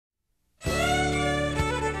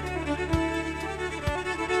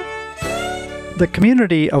The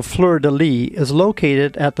community of Fleur de Lys is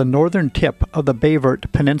located at the northern tip of the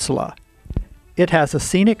Bayvert Peninsula. It has a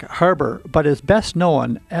scenic harbor, but is best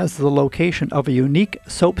known as the location of a unique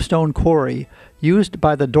soapstone quarry used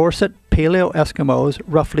by the Dorset Paleo-Eskimos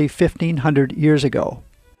roughly 1,500 years ago.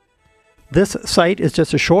 This site is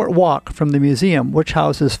just a short walk from the museum, which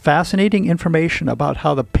houses fascinating information about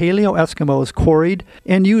how the Paleo-Eskimos quarried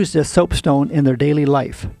and used this soapstone in their daily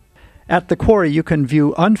life. At the quarry, you can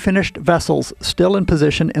view unfinished vessels still in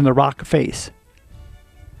position in the rock face.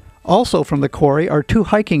 Also from the quarry are 2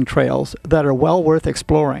 hiking trails that are well worth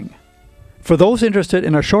exploring. For those interested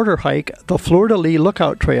in a shorter hike, the Fleur de Lys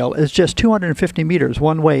Lookout Trail is just 250 meters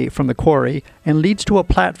one way from the quarry and leads to a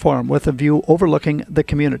platform with a view overlooking the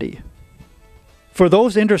community. For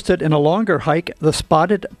those interested in a longer hike, the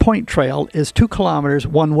Spotted Point Trail is 2 kilometers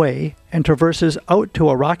one way and traverses out to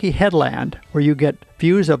a rocky headland where you get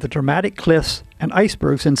views of the dramatic cliffs and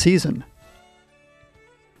icebergs in season.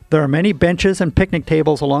 There are many benches and picnic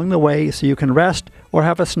tables along the way so you can rest or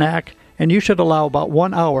have a snack, and you should allow about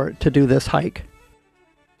 1 hour to do this hike.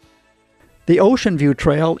 The Ocean View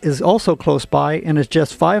Trail is also close by and is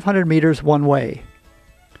just 500 meters one way.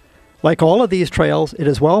 Like all of these trails, it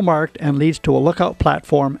is well marked and leads to a lookout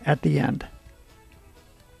platform at the end.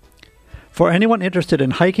 For anyone interested in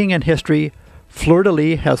hiking and history, Fleur de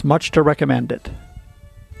Lys has much to recommend it.